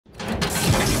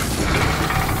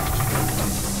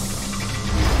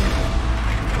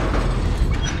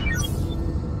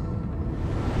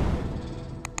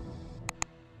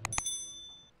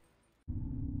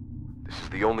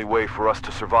only way for us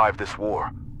to survive this war.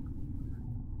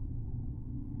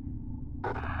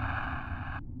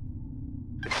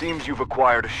 It seems you've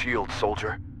acquired a shield,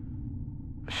 soldier.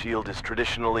 A shield is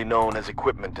traditionally known as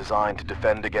equipment designed to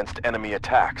defend against enemy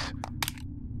attacks.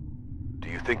 Do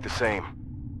you think the same?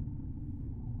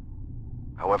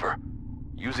 However,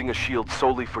 using a shield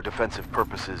solely for defensive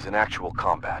purposes in actual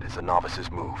combat is a novice's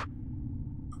move.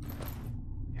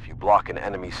 If you block an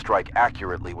enemy's strike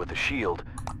accurately with a shield,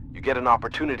 you get an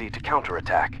opportunity to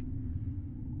counterattack.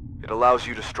 It allows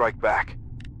you to strike back.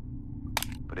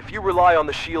 But if you rely on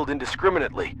the shield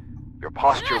indiscriminately, your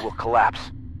posture will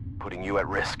collapse, putting you at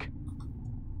risk.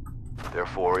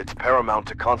 Therefore, it's paramount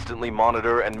to constantly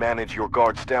monitor and manage your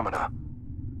guard stamina.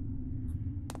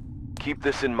 Keep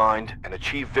this in mind and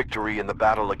achieve victory in the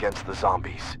battle against the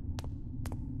zombies.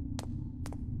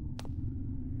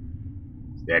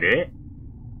 Is that it?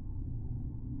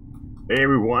 Hey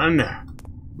everyone,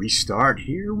 Restart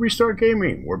here, Restart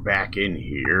Gaming. We're back in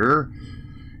here,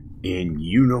 and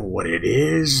you know what it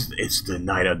is. It's the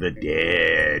Night of the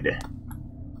Dead.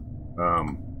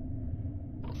 I'm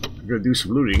gonna do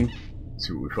some looting,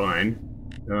 see what we find.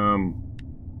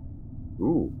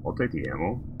 Ooh, I'll take the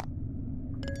ammo.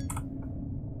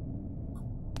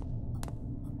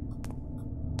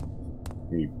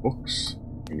 Any books?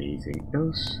 Anything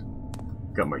else?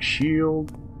 Got my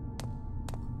shield.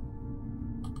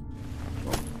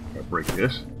 Oh, gotta break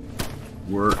this.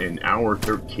 We're in hour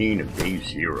 13 of day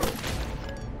 0.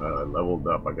 Leveled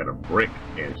up. I got a brick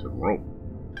and some rope.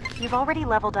 You've already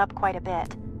leveled up quite a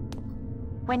bit.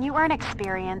 When you earn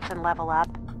experience and level up,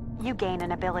 you gain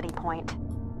an ability point.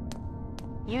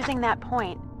 Using that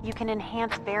point, you can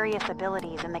enhance various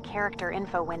abilities in the character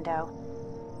info window.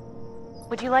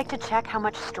 Would you like to check how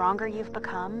much stronger you've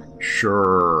become?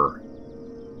 Sure.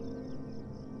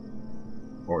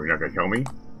 Oh, you're not gonna tell me?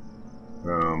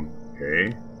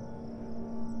 Okay.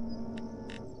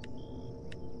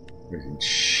 Doesn't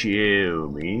show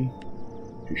me.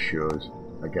 Just shows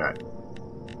I got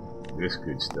this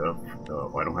good stuff.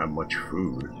 I don't have much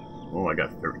food. Oh, I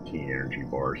got 13 energy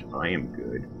bars. I am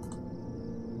good.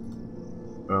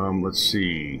 Let's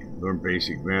see. Learn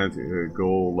basic math.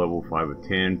 Goal level 5 of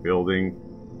 10. Building.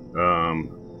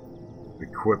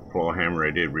 Equip claw hammer.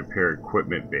 I did. Repair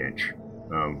equipment bench.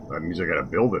 That means I gotta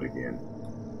build it again.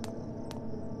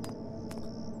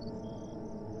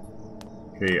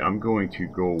 Okay, I'm going to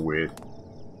go with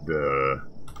the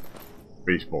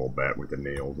baseball bat with the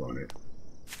nails on it.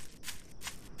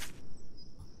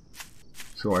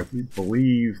 So I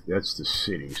believe that's the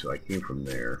city, so I came from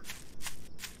there.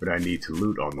 But I need to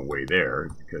loot on the way there,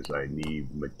 because I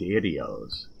need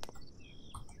materials.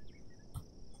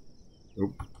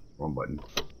 Oop, wrong button.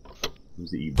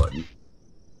 There's the E button.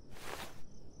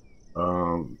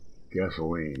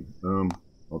 Gasoline.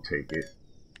 I'll take it.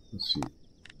 Let's see.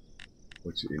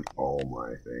 What's in all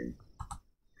my thing?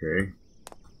 Okay.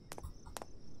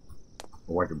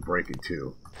 Oh, I can break it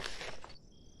too.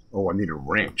 Oh, I need a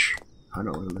wrench. I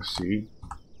don't know. Let's see.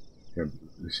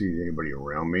 Let's see, is anybody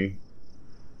around me?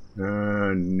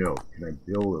 No. Can I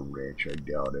build a wrench? I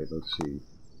doubt it. Let's see.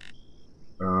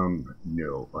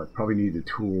 No. I probably need the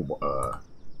tool,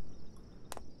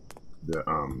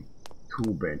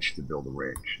 tool bench to build a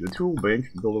wrench. The tool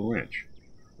bench to build a wrench.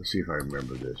 Let's see if I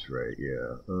remember this right.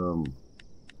 Yeah.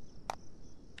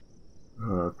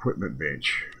 Equipment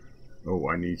bench. Oh,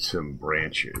 I need some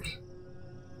branches.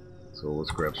 So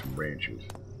let's grab some branches.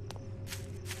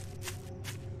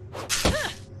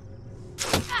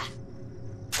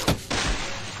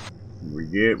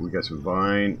 We got some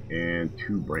vine and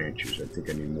 2 branches. I think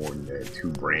I need more than that. 2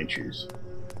 branches.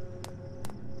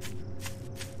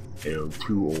 And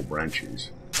 2 old branches.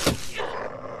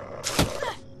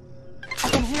 I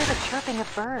can hear the chirping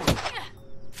of birds.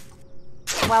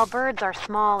 While birds are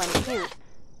small and cute,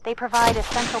 they provide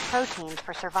essential proteins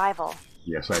for survival.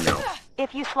 Yes, I know.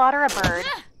 If you slaughter a bird,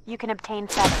 you can obtain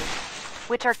feathers,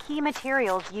 which are key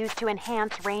materials used to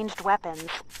enhance ranged weapons.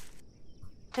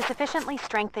 To sufficiently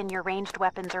strengthen your ranged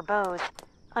weapons or bows,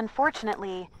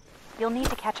 unfortunately, you'll need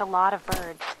to catch a lot of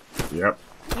birds. Yep.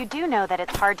 You do know that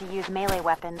it's hard to use melee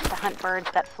weapons to hunt birds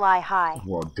that fly high,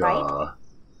 Well, duh. right?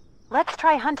 Let's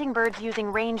try hunting birds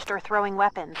using ranged or throwing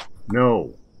weapons.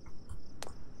 No.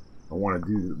 I want to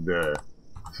do the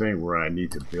thing where I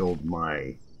need to build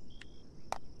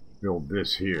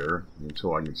this here, and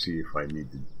so I can see if I need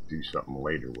to do something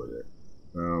later with it.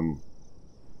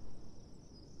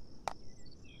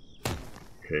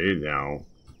 Okay, now,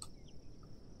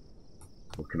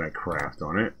 what can I craft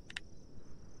on it?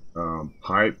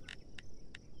 Pipe,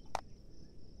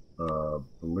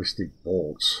 ballistic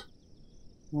bolts.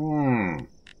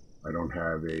 I don't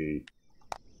have a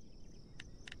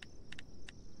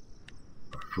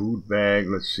food bag.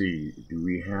 Let's see. Do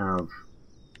we have...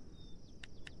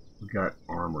 We got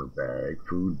armor bag,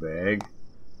 food bag.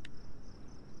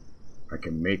 I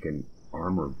can make an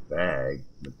armor bag,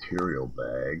 material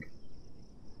bag.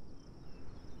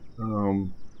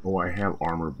 Oh, I have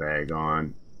armor bag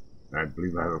on. I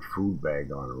believe I have a food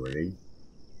bag on already.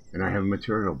 And I have a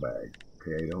material bag.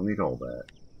 Okay, I don't need all that.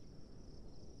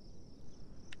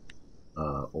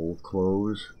 Old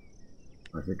clothes.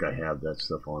 I think I have that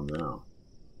stuff on now.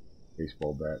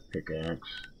 Baseball bat,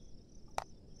 pickaxe.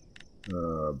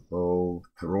 Bow,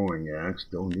 throwing axe.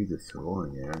 Don't need the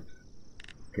throwing axe.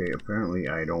 Okay, apparently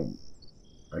I don't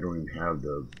even have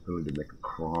the ability to make a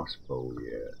crossbow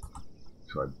yet.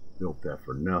 So I built that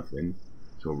for nothing.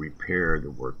 So repair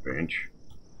the workbench.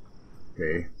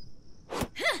 Okay.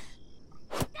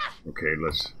 Okay,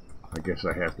 I guess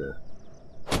I have to...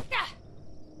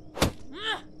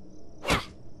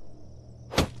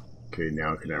 Okay,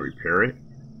 now can I repair it?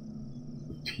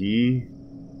 The T...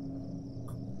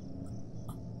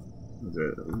 It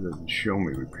doesn't show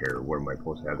me repair. What am I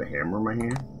supposed to have, the hammer in my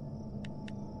hand?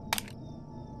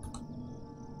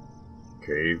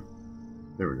 Okay,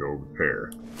 there we go,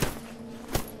 repair.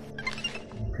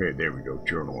 Okay, there we go,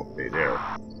 journal update there.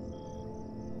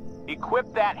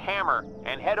 Equip that hammer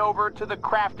and head over to the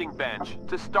crafting bench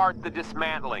to start the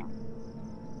dismantling.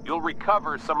 You'll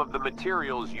recover some of the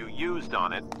materials you used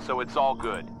on it, so it's all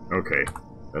good. Okay,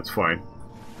 that's fine.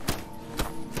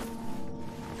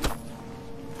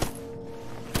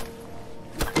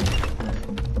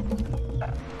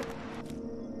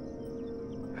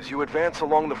 As you advance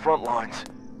along the front lines,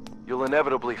 you'll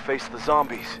inevitably face the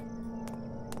zombies.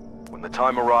 When the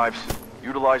time arrives,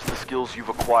 utilize the skills you've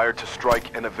acquired to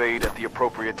strike and evade at the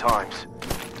appropriate times.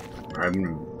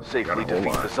 Safely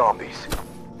defeat the zombies.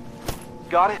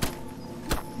 Got it?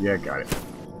 Yeah, got it.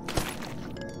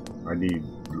 I need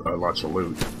lots of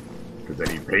loot, because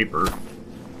I need paper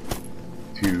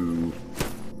to...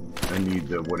 I need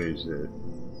the... what is it?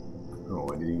 Oh,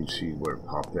 I didn't even see where it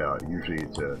popped out. Usually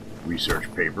it's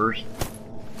research papers.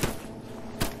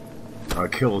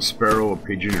 Kill a sparrow, a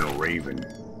pigeon, and a raven.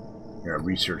 Yeah,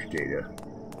 research data.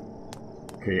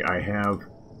 Okay, I have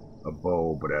a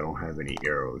bow, but I don't have any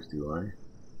arrows, do I?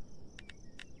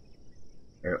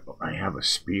 I have a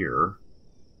spear.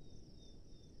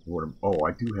 Oh,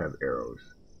 I do have arrows.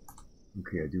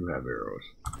 Okay, I do have arrows.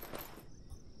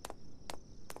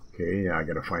 Okay, now I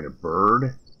gotta find a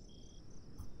bird.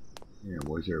 Yeah,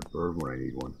 where's there a bird when I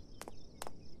need one?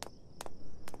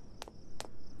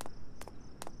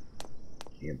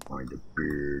 Can't find a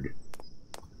bird.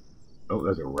 Oh,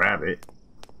 there's a rabbit.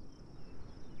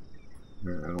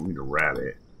 No, I don't need a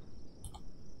rabbit.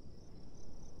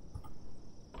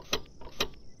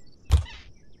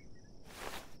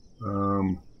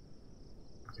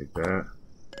 Take that.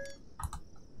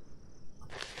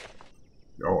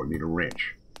 Oh, I need a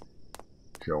wrench.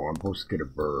 So I'm supposed to get a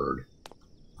bird.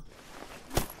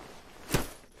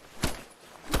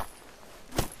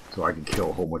 So I can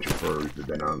kill a whole bunch of birds, but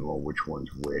then I don't know which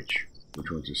one's which. Which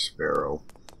one's a sparrow.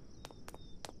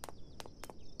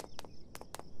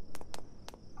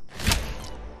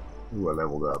 Ooh, I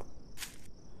leveled up.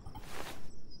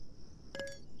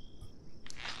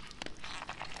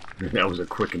 That was a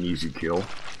quick and easy kill.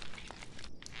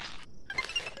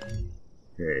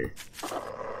 Okay.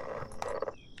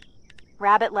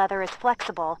 Rabbit leather is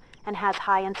flexible and has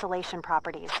high insulation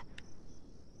properties.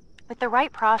 With the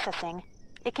right processing,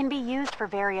 it can be used for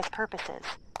various purposes.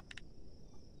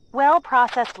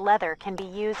 Well-processed leather can be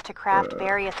used to craft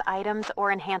various items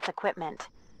or enhance equipment.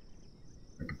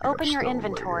 Open your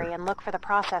inventory and look for the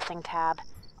Processing tab.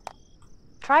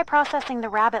 Try processing the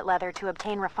rabbit leather to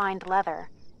obtain refined leather.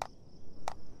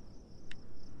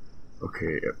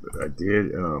 Okay, I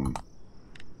did,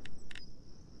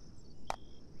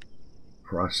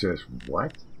 process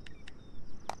what?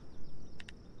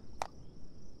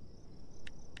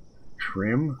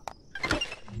 Trim?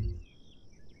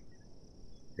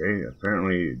 Okay,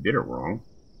 apparently it did it wrong.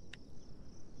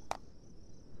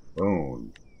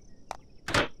 Bone.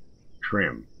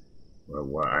 Trim.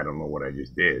 Well, I don't know what I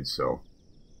just did, so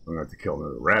I'm gonna have to kill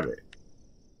another rabbit.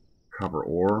 Copper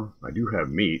ore. I do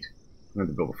have meat. I'm gonna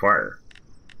have to build a fire.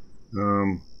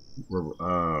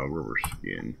 River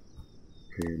skin.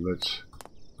 Okay, let's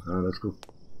go.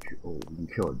 Oh, we can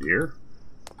kill a deer.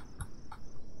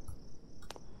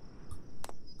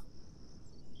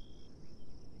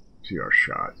 See our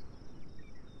shot.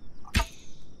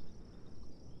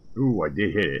 Ooh, I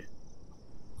did hit it.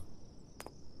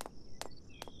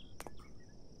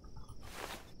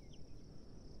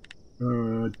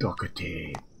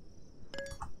 Duckatape.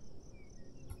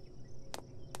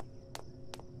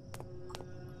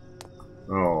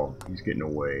 He's getting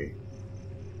away.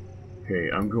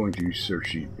 Okay, I'm going to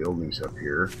search these buildings up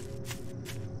here.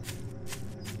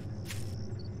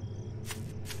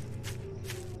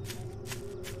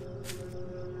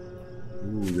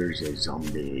 Ooh, there's a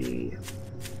zombie.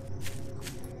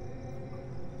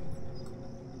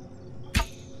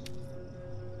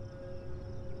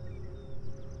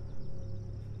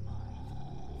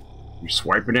 You're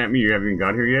swiping at me? You haven't even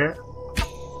got here yet?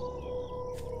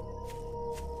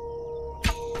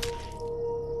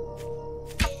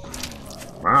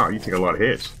 Wow, you take a lot of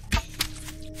hits.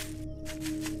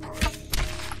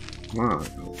 Come on,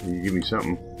 you give me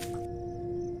something.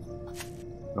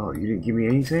 Oh, you didn't give me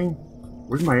anything?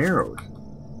 Where's my arrows?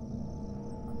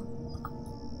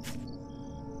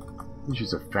 He's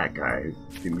just a fat guy who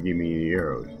didn't give me any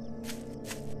arrows.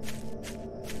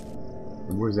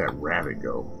 And where's that rabbit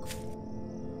go?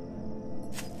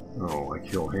 Oh, I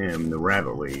kill him, the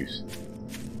rabbit leaves.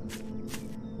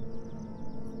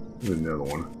 There's another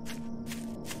one.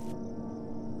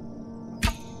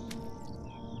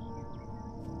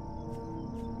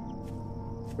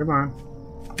 Come on.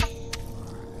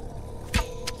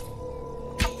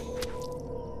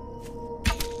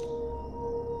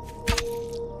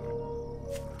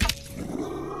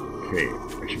 Okay, I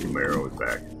should get my arrows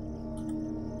back.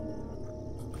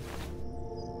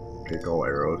 Take all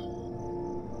arrows.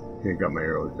 Okay, got my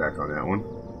arrows back on that one.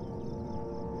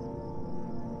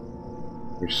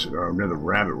 There's another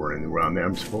rabbit running around there.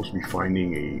 I'm supposed to be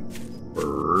finding a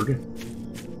bird.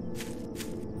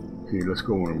 Okay, let's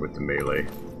go in with the melee.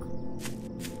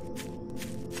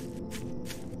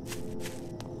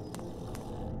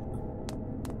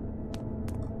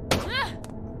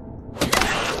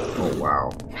 Oh, wow.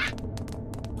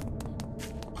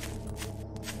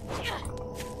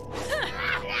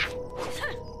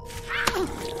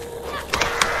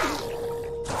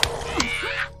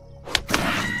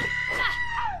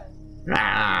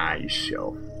 Ah,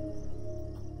 yourself.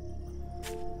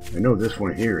 I know this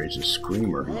one here is a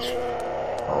screamer.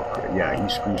 Oh, yeah, he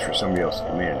screams for somebody else to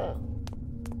come in.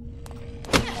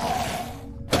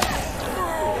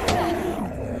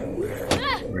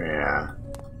 Yeah,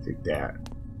 take that.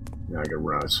 Now I gotta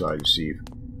run outside and see if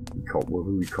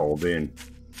who he called in.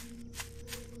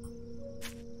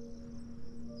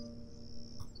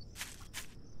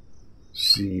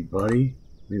 See, buddy?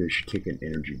 Maybe I should take an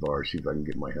energy bar, see if I can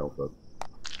get my health up.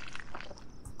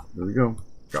 There we go.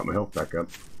 Got my health back up.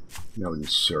 Now we can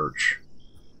search.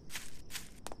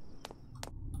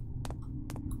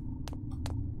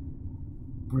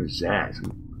 What is that?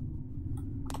 Some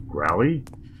growly?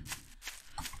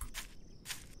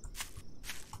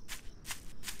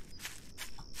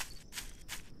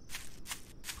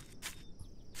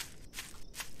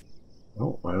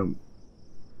 Oh, I don't.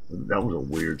 That was a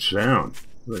weird sound.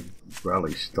 Like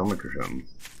growly stomach or something.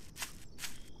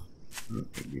 I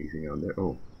don't think anything on there.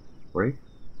 Oh, break?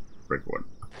 Break what?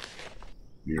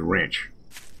 Need a wrench.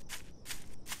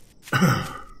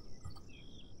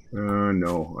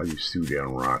 No, I just threw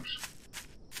down rocks.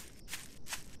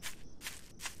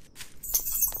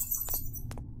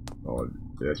 Oh,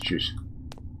 that's just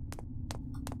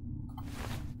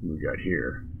what we got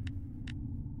here.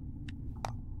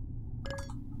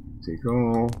 Take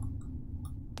all.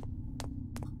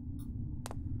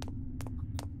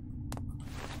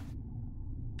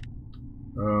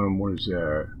 What is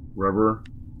that? Rubber?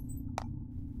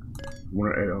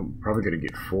 I'm probably gonna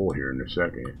get full here in a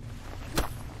second.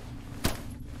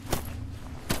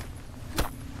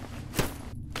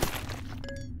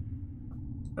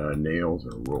 Nails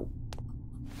and a rope.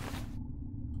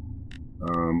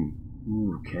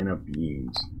 Ooh, can of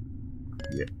beans.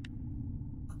 Yeah.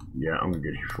 Yeah, I'm gonna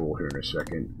get full here in a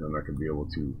second. I'm not gonna be able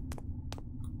to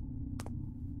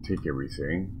take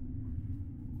everything.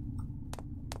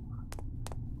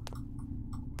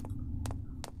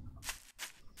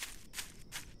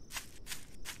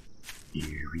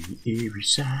 Every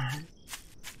side.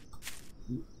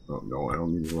 Oh no, I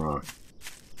don't need the rock.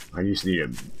 I just need to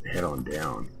head on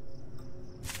down.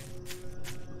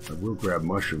 I will grab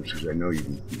mushrooms because I know you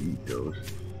can eat those.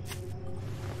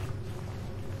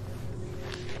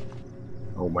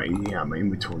 Oh my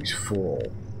inventory's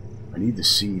full. I need the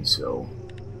seeds though.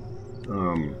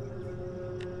 I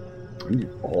need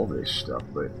all this stuff,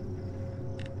 but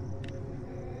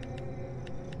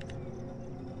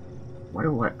why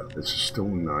do I? It's a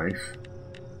stone knife.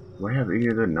 Do I have any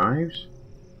other knives?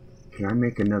 Can I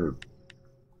make another?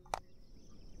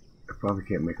 I probably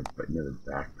can't make another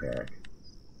backpack.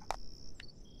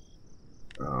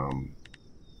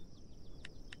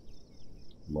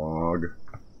 Log.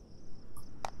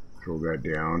 Throw that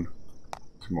down.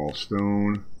 Small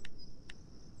stone.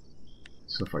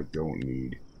 Stuff I don't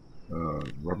need.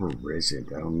 Rubber resin.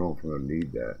 I don't know if I'm gonna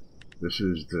need that. This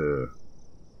is the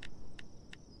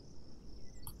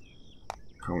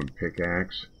common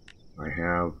pickaxe. I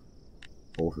have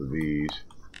both of these.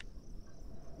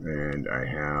 And I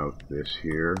have this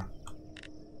here.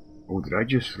 Oh, did I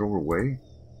just throw it away?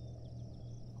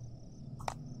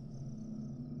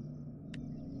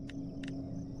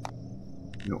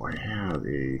 No, I have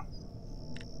a...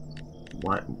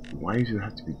 Why does it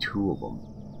have to be two of them?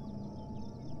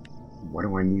 Why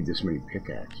do I need this many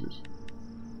pickaxes?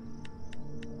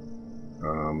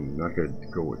 Not gonna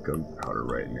go with gunpowder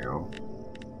right now.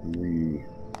 We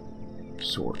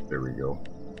sort. There we go.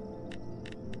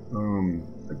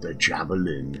 The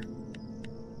javelin.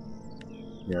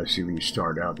 Yeah, see, when you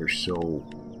start out, there's so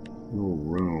little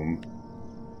room.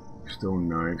 Stone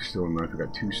knife, stone knife. I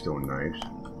got 2 stone knives.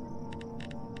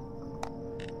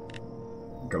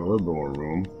 Got a little bit more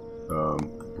room.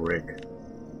 Brick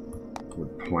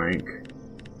with plank.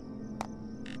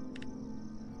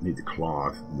 Need the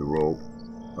cloth, the rope,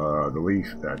 the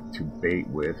leaf to bait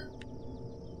with.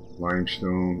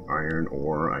 Limestone, iron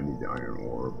ore. I need the iron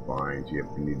ore. Vines, yep,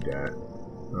 we need that.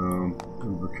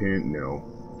 Lubricant, no.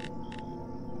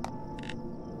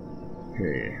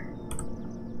 Okay.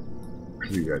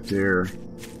 Leave that there.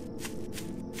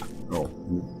 Oh,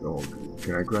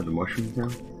 can I grab the mushrooms now?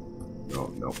 No,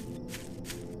 no.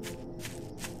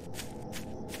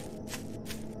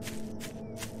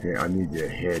 Okay, I need to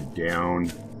head down.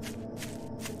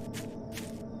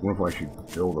 I wonder if I should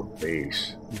build a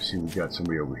base. Let's see, we got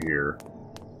somebody over here.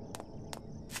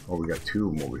 Oh, we got 2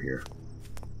 of them over here.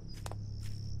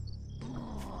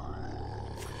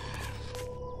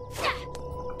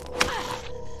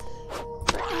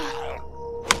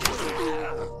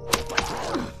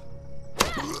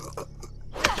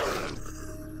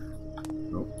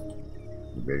 Oh,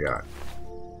 what they got?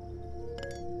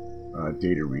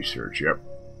 Data research, yep.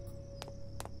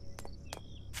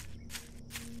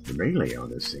 The melee on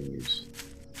this thing is...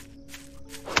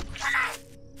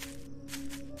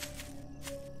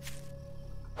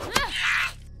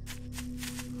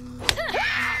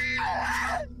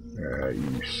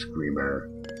 you screamer.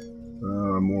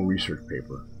 More research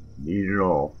paper. Need it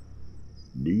all.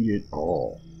 Need it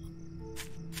all.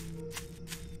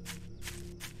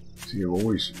 See, I've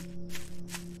always...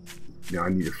 Now I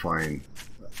need to find...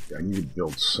 I need to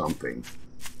build something.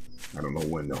 I don't know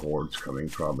when the Horde's coming.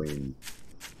 Probably in...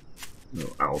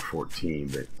 hour 14,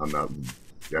 but I'm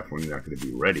definitely not going to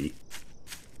be ready.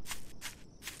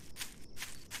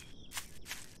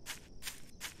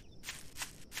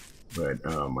 But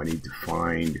I need to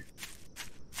find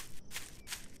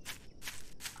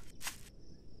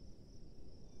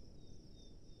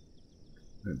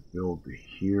and build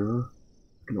here.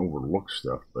 I can overlook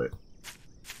stuff, but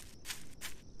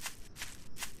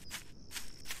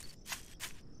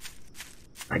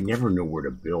I never know where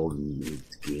to build in these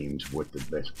games, what the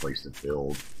best place to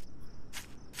build.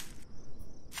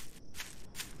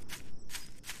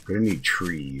 Gonna need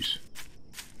trees.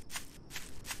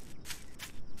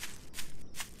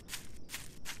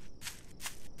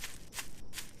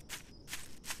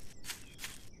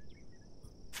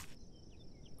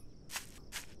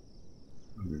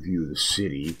 Review the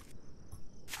city.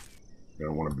 I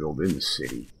don't want to build in the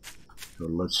city. So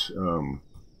let's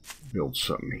build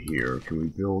something here. Can we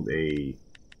build a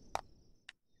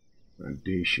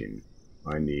foundation?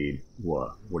 I need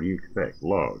what? What do you expect?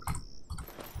 Log.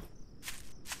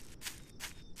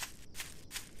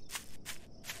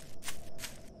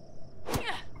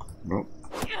 Well,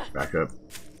 back up.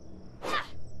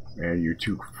 And you're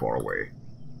too far away.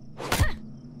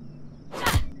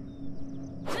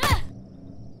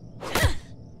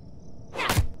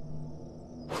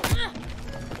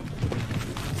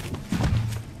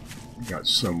 Got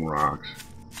some rocks,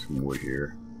 some wood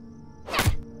here.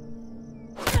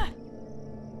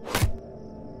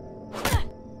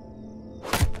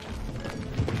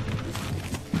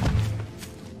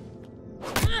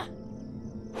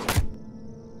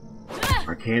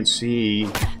 I can't see.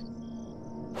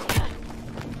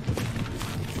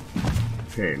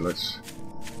 Okay, let's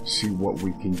see what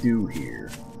we can do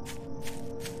here.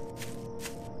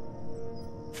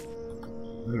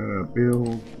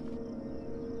 Build.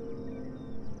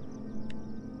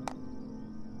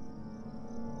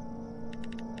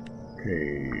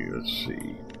 Okay, let's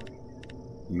see.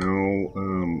 No,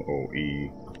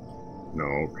 OE.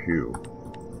 No, Q.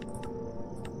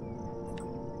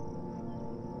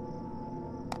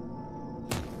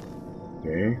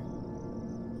 Okay.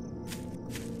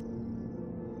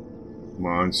 Come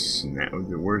on, snap.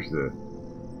 Where's the,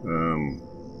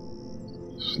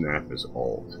 snap is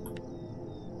alt.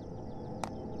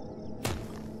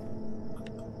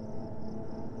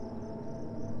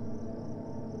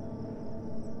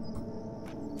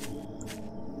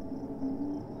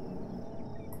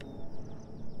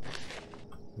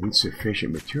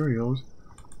 insufficient materials?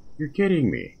 You're kidding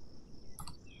me.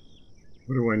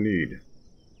 What do I need?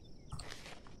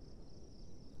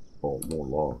 Oh, more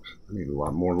logs. I need a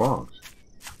lot more logs.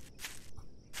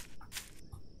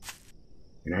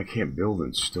 And I can't build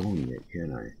in stone yet,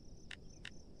 can I?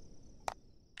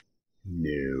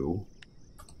 No.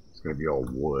 It's gonna be all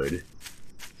wood.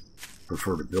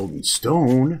 Prefer to build in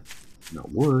stone, not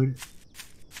wood.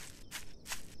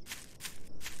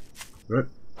 But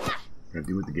I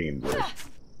do what the game does.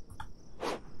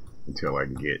 Until I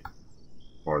can get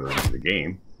farther into the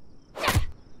game.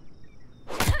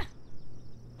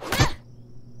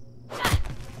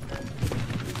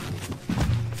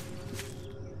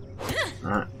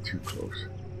 Not too close.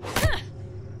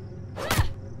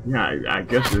 Yeah, I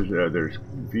guess there's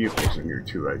vehicles in here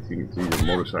too. I think it's either a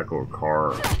motorcycle or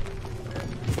car.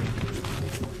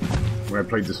 When I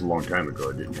played this a long time ago,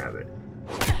 I didn't have it.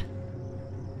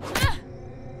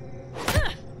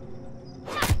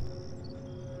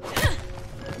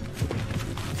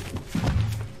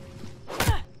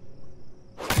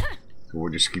 So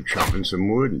we'll just keep chopping some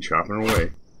wood and chopping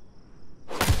away.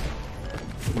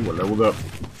 Ooh, I leveled up.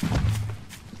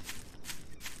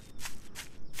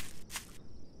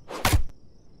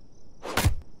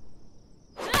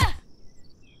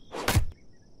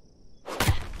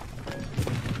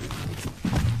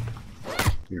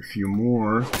 Get a few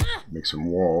more. Make some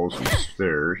walls and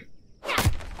stairs.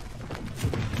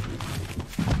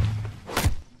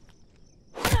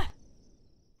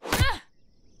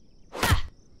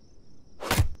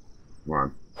 Come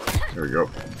on. There we go.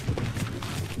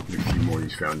 Get a few more of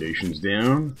these foundations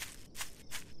down.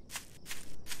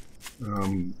 I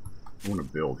want to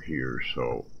build here,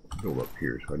 so build up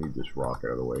here. So I need this rock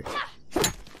out of the way.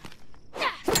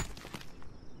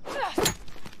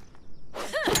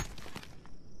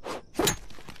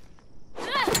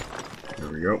 There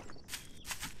we go.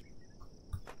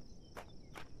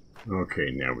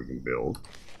 Okay, now we can build.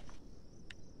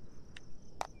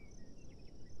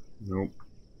 Nope.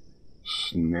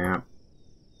 Snap.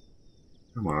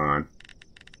 Come on.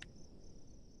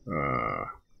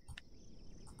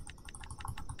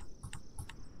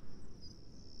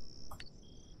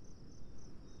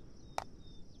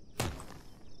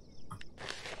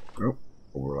 Oh,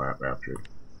 overlap after.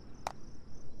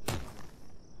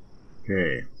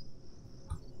 Okay.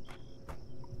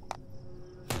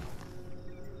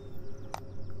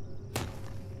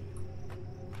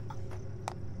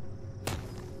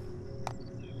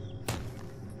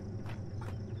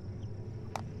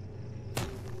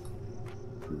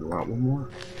 Go out one more.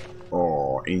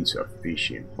 Oh,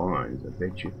 insufficient funds. I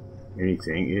bet you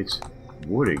anything. It's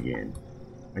wood again.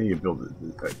 I need to build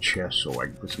a chest so I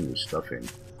can put some of this stuff in.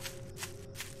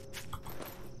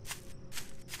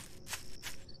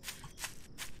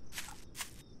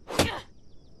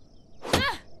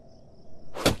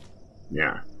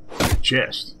 Yeah,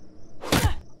 chest.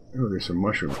 Oh, there's some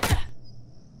mushrooms.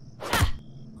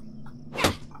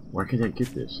 Why can't I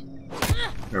get this?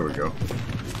 There we go.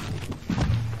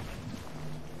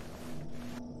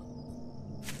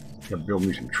 Gotta build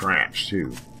me some traps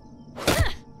too.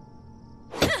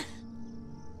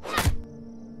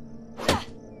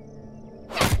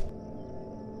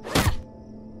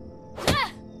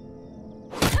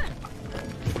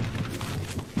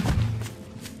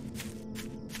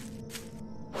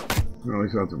 Well, at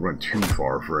least I don't have to run too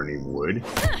far for any wood.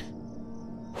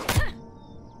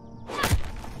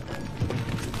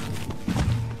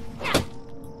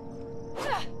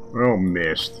 Oh,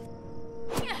 missed.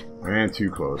 And too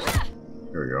close.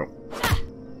 There we go.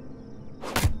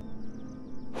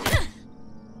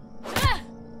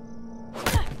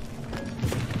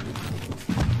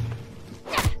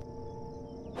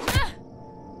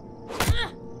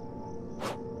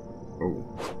 Oh.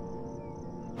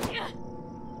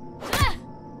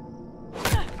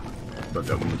 Thought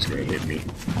that one was gonna hit me.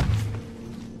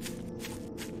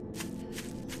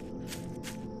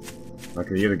 Like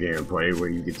in the other game I play where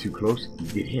you get too close, you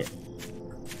get hit.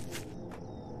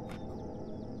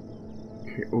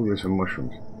 Okay, oh, there's some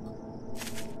mushrooms.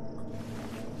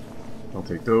 I'll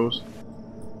take those.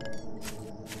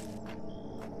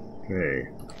 Okay.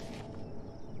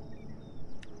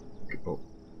 Oh.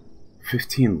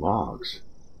 15 logs.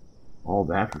 All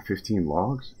that for 15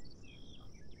 logs?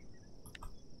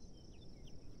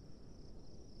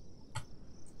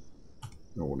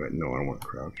 No, no, I don't want to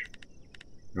crouch.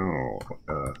 No,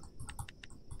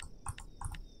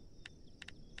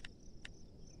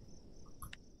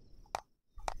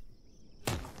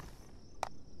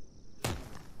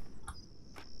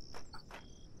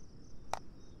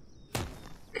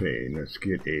 okay, let's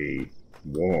get a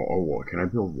wall. Oh, well, can I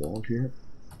build walls yet?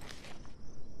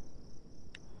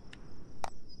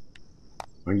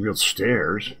 I can build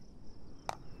stairs.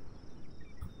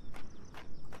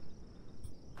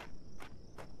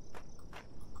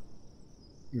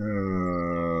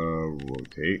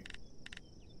 Rotate.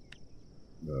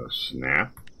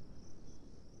 Snap.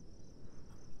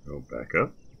 Go back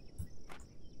up.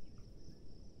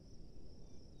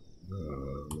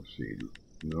 Let's see.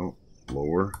 No.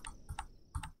 Lower.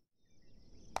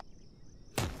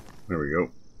 There we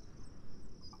go.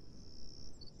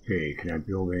 Okay, can I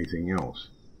build anything else?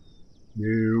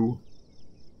 No.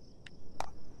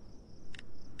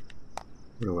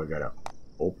 What do I gotta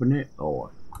open it?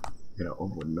 Oh, I gotta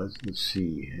open. Let's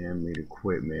see. Handmade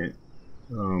equipment.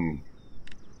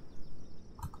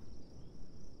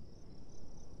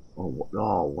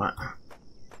 Oh, what?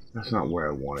 That's not where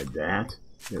I wanted that.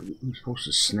 I'm supposed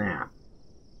to snap.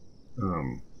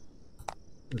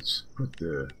 Let's put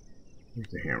here's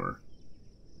the hammer.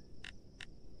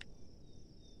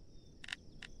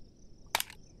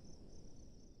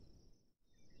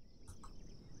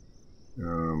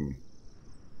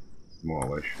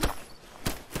 Demolish.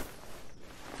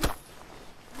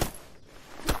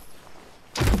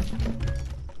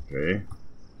 Okay.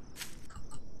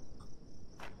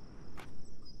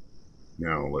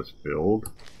 Now let's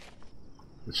build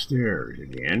the stairs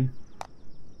again.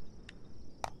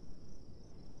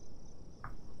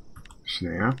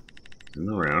 Snap. Turn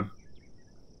around.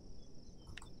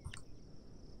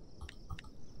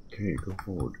 Okay, go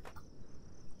forward.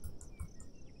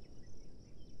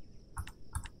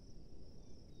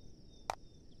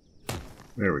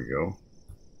 There we go.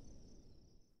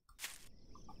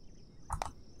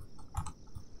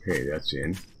 Okay, that's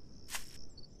in.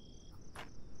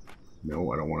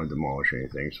 No, I don't want to demolish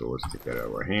anything, so let's take that out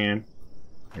of our hand.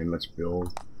 And let's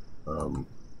build, oh,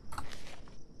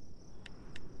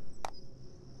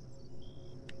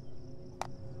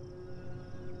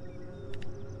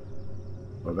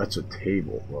 that's a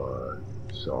table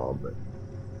saw, but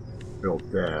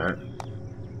built that.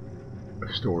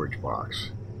 A storage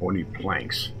box. Oh, I need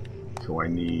planks, so I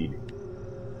need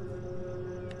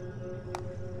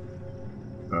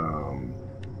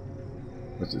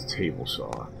that's a table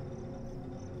saw.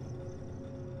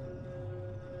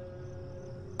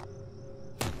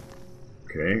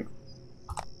 Okay.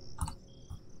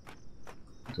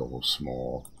 It's a little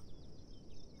small.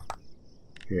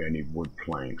 Okay, I need wood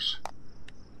planks.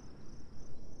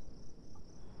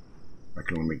 I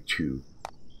can only make 2.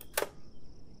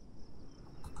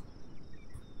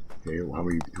 Okay, well, how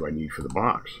many do I need for the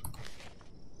box?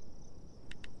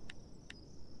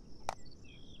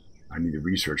 I need a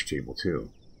research table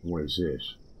too. What is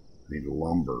this? I need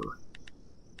lumber.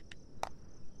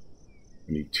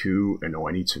 I need 2, and oh,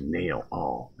 I need some nail.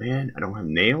 Oh man, I don't have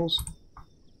nails?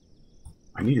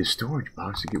 I need a storage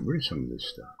box to get rid of some of this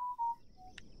stuff.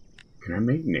 Can I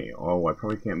make nail? Oh, I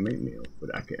probably can't make nails, but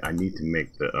I need to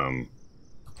make the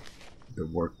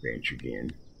workbench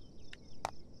again.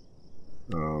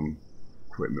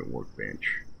 Equipment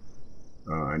workbench.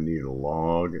 I need a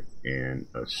log and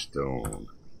a stone.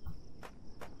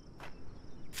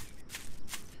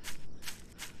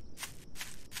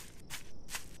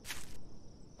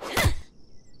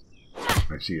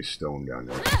 I see a stone down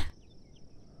there.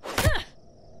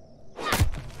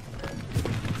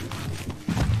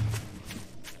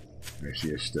 I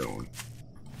see a stone.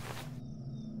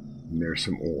 And there's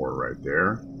some ore right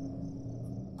there.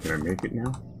 Can I make it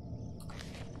now?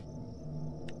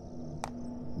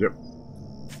 Yep.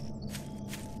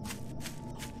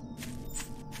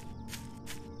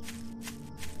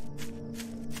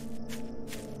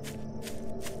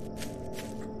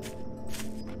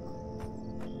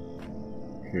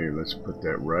 Okay, let's put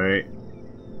that right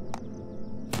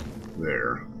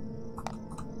there.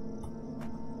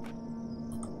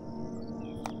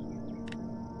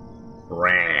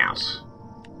 Brass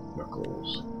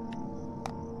knuckles.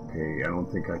 Okay, I don't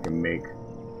think I can make.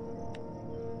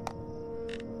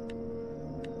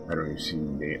 I don't even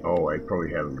see. Oh, I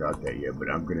probably haven't got that yet, but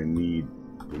I'm gonna need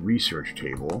the research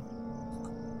table.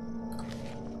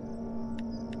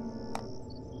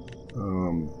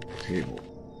 Table.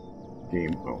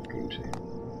 Game. Oh, game save.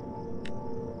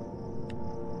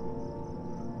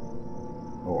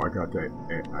 Oh, I got that.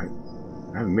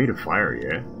 I haven't made a fire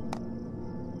yet.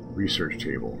 Research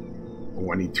table.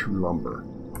 Oh, I need 2 lumber.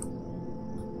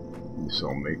 So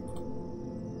I'll make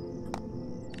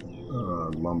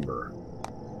lumber.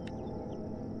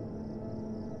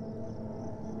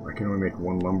 I can only make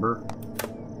 1 lumber.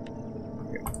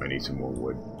 Okay, I need some more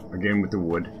wood. Again with the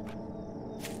wood.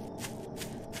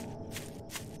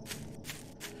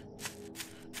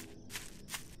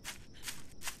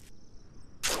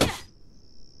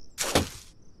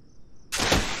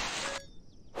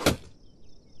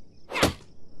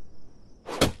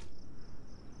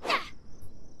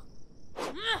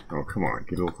 Oh, come on.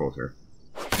 Get a little closer.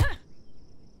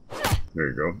 There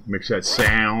you go. Makes that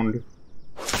sound.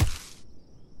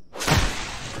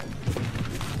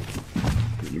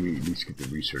 Let me at least get the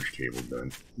research table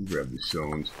done. Grab the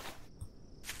stones.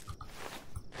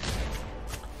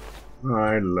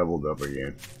 I leveled up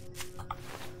again.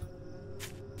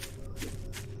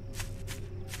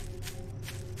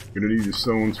 Gonna need the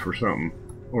stones for something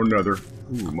or another.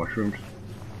 Ooh, mushrooms.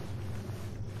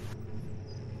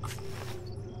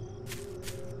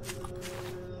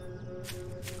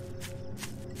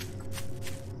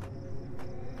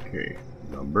 Okay,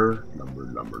 lumber.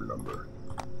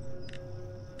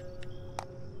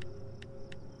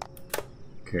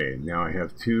 Okay, now I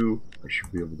have 2. I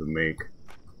should be able to make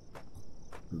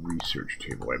the research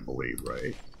table, I believe,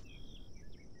 right?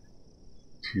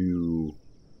 To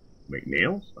make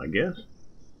nails, I guess?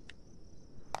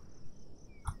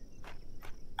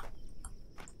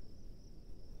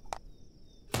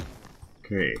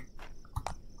 Okay.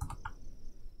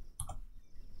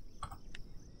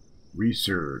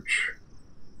 Research.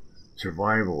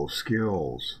 Survival,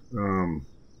 skills.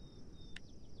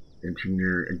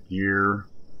 Engineer, gear,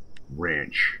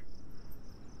 wrench.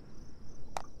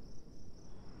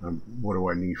 What do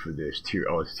I need for this? Tier,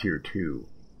 oh, it's tier 2.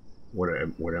 What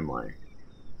am I?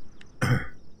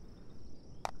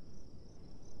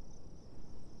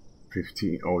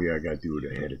 15. Oh yeah, I gotta do it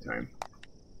ahead of time.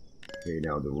 Okay,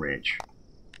 now the wrench.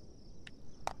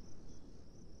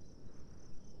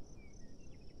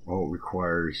 Oh, it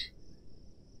requires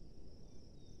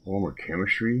more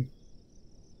chemistry.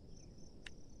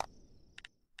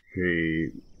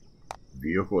 Okay,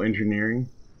 vehicle engineering.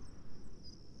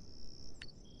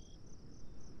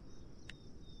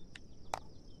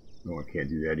 No, I can't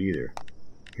do that either.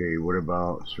 Okay, what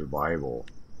about survival?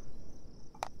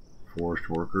 Forest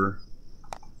worker.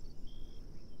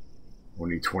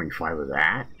 Only 25 of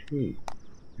that? Gee,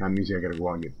 that means I gotta go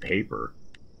out and get paper.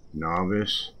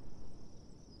 Novice.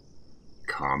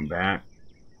 Combat.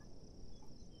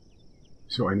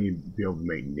 So I need to be able to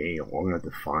make nails. I'm gonna have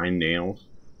to find nails.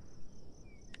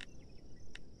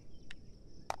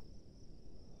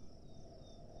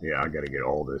 Yeah, I gotta get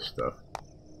all this stuff.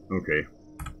 Okay.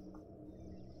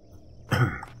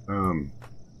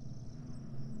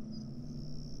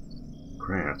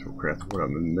 Craft. What?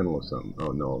 I'm in the middle of something.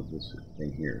 Oh no, this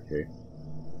thing here. Okay.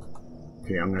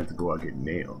 Okay, I'm gonna have to go out and get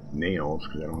nails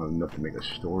because I don't have enough to make a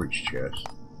storage chest.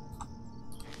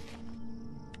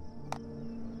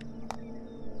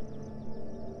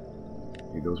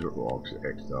 Okay, those are logs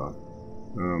X'd off.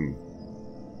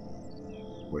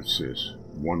 What's this?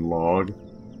 1 log.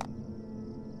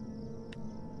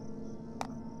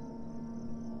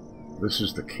 This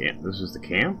is the camp. This is the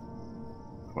camp?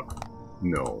 What?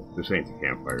 No, this ain't the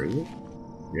campfire, is it?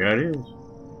 Yeah, it is.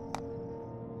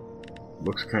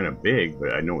 Looks kind of big,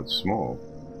 but I know it's small.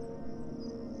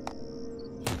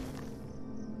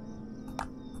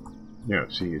 Yeah,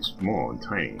 see, it's small and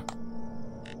tiny.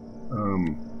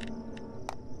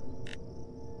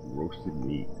 Roasted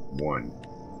meat, 1.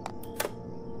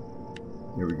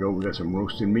 There we go, we got some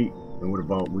roasted meat. And what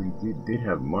about, we did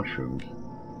have mushrooms.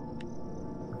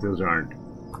 But those aren't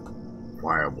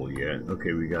viable yet.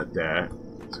 Okay, we got that.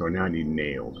 So now I need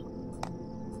nails.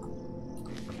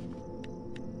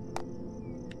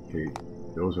 Okay,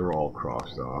 those are all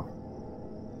crossed off.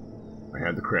 I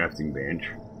have the crafting bench.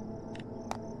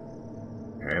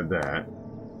 I have that.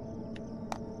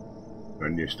 I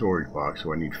need a storage box,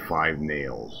 so I need 5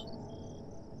 nails.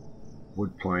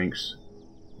 Wood planks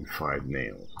and 5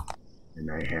 nails. And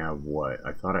I have what?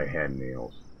 I thought I had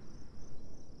nails.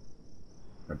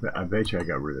 I bet you I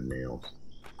got rid of nails.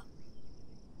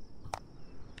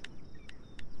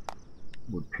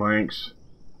 Wood planks.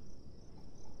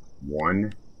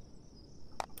 1.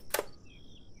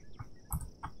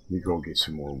 Let me go get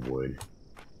some more wood.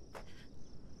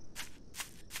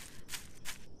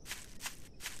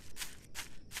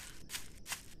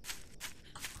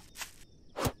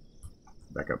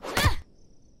 Back up.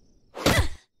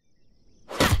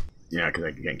 Yeah, because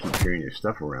I can't keep carrying this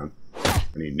stuff around. I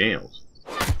need nails.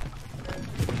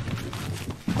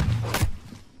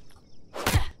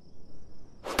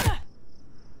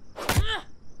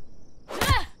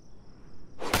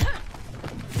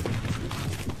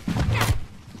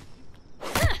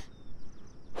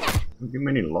 Don't get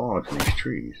many logs in these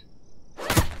trees.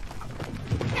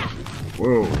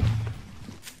 Whoa.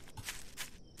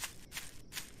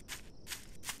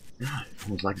 God, it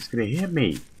feels like it's gonna hit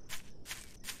me.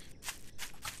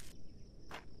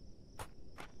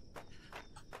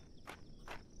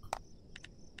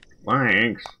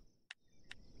 Thanks.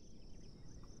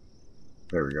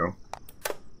 There we go.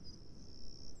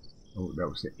 Oh, that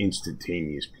was the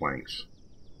instantaneous planks.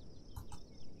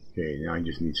 Okay, now I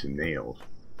just need some nails.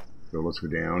 So let's go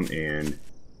down and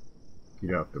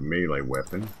get out the melee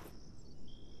weapon.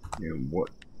 And what?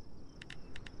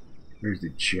 There's the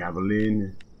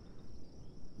javelin.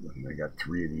 And I got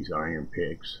 3 of these iron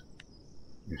picks.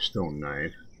 And a stone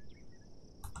knife.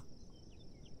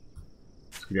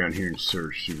 Let's go down here and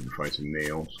search, see if we can find some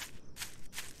nails.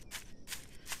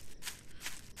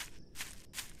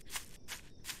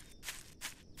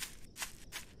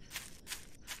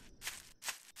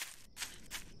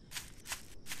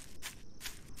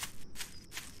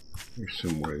 There's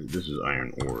somewhere. This is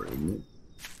iron ore, isn't it?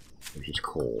 There's just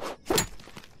coal.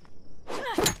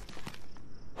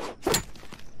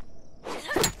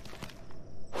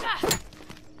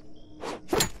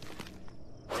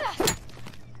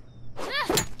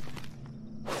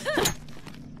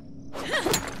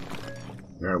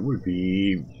 That would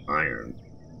be iron.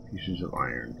 Pieces of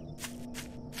iron.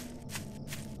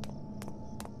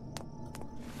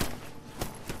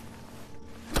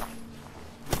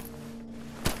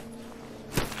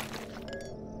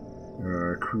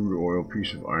 Crude oil,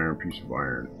 piece of iron, piece of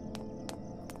iron.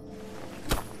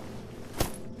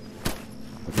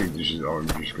 I think this is all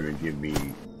just going to give me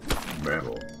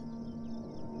metal.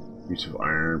 Piece of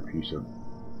iron, piece of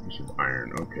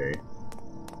iron. Okay.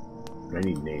 But I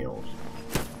need nails.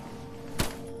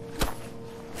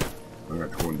 I'm going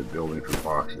to go in the building for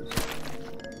boxes.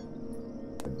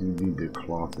 I do need the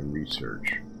cloth and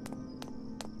research.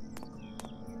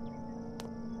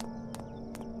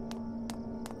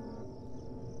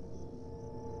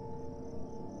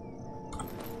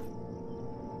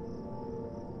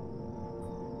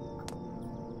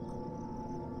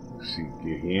 Let's see,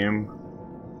 get him.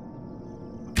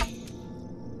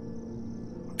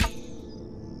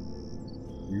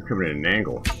 You're coming at an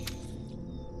angle.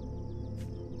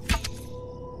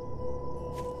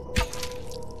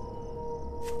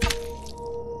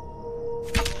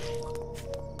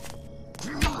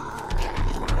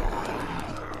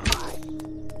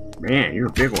 Man, you're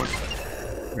a big one.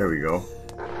 There we go.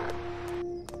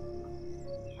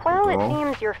 Well, it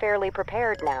seems you're fairly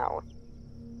prepared now.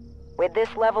 With this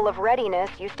level of readiness,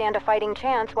 you stand a fighting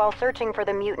chance while searching for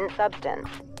the mutant substance.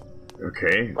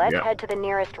 Okay, Let's head to the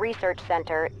nearest research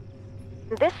center.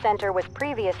 This center was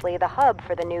previously the hub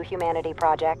for the New Humanity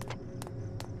Project.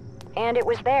 And it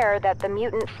was there that the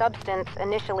mutant substance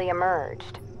initially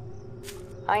emerged.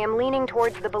 I am leaning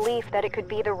towards the belief that it could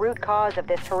be the root cause of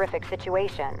this horrific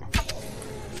situation.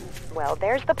 Well,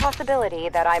 there's the possibility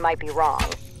that I might be wrong.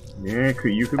 Yeah,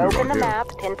 you could be wrong. Open the map,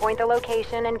 pinpoint the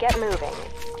location, and get moving.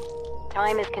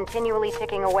 Time is continually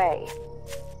ticking away.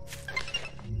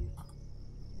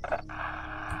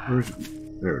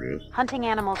 There it is. Hunting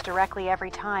animals directly every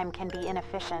time can be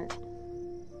inefficient.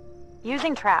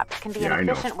 Using traps can be an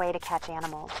efficient way to catch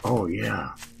animals. Oh,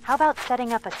 yeah. How about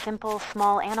setting up a simple,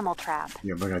 small animal trap?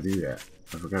 Yeah, but I gotta do that.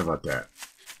 I forgot about that.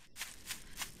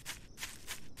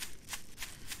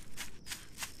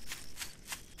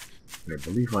 I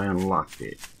believe I unlocked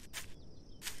it.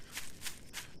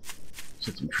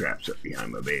 Set some traps up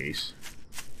behind my base.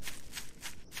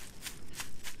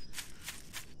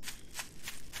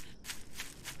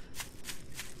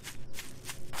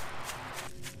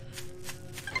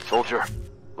 Soldier,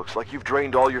 looks like you've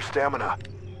drained all your stamina.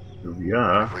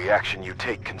 Yeah. Every action you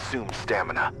take consumes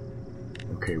stamina.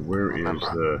 Okay, where is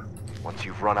the... Once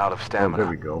you've run out of stamina,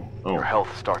 there we go. Oh. Your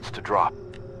health starts to drop.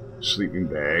 Sleeping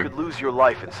bag. You could lose your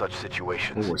life in such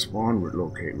situations. Oh, a spawn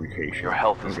location. Your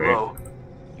health is low.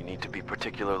 You need to be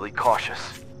particularly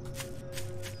cautious.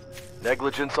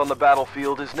 Negligence on the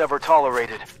battlefield is never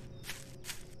tolerated.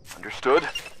 Understood?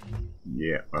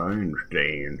 Yeah, I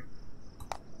understand.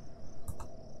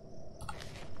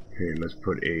 Okay, let's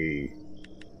put a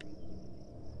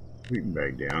sleeping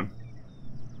bag down.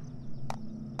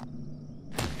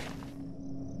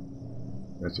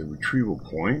 That's a retrieval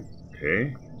point.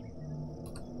 Okay.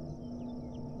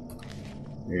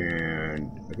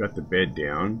 And I got the bed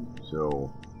down,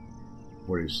 so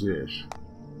what is this?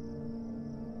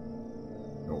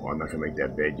 No, I'm not gonna make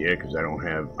that bed yet because I don't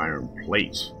have iron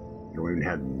plates. I don't even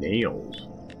have nails.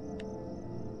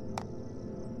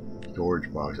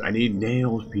 Storage box. I need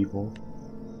nails, people.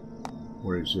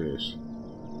 What is this?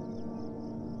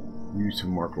 Use to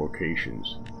mark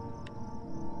locations.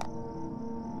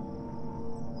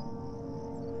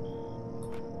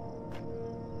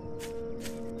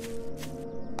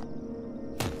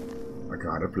 I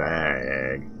got a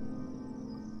flag.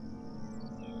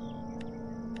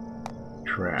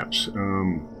 Traps.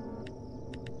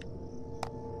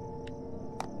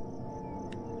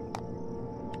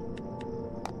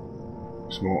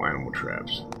 Small animal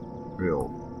traps.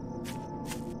 build.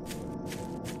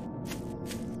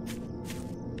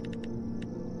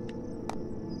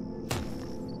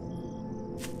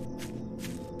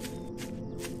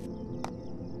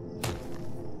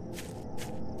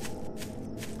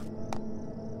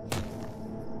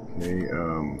 Okay,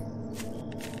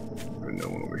 there's no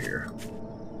one over here.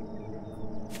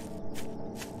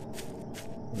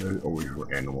 There's always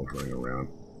animals running around.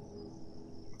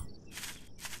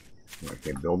 I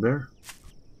can't build there?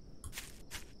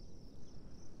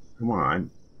 Come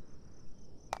on.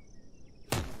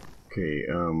 Okay,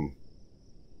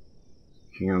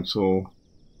 cancel.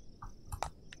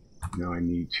 Now I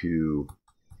need to...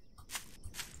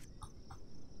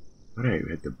 But I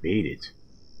have to bait it.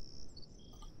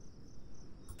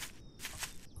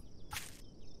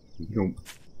 You don't...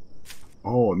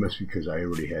 Oh, it must be because I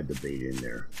already had the bait in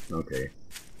there. Okay.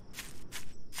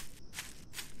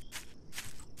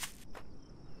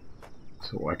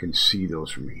 So I can see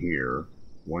those from here.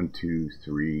 1, 2,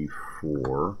 3,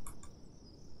 4.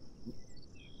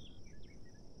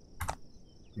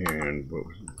 And what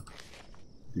was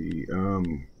the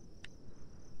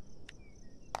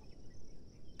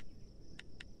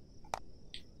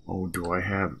oh, do I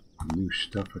have new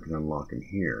stuff I can unlock in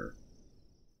here?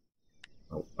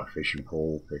 Oh, a fishing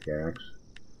pole, pickaxe.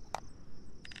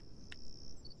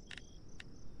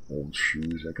 Old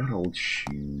shoes. I got old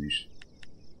shoes.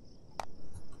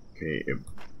 Okay,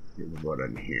 what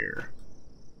in here?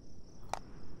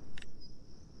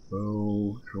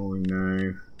 Bow, throwing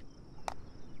knife.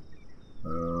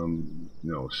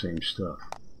 No, same stuff.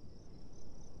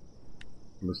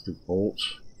 Ballistic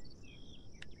bolts.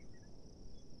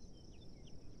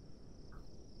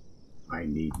 I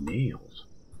need nails.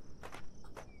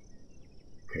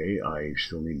 Okay, I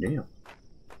still need nails.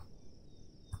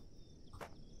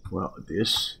 Well,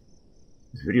 this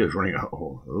video is running out a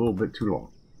little bit too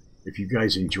long. If you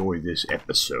guys enjoyed this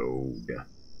episode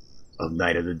of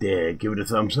Night of the Dead, give it a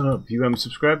thumbs up. If you haven't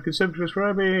subscribed, consider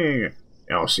subscribing.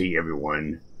 And I'll see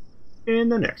everyone in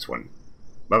the next one.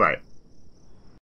 Bye-bye.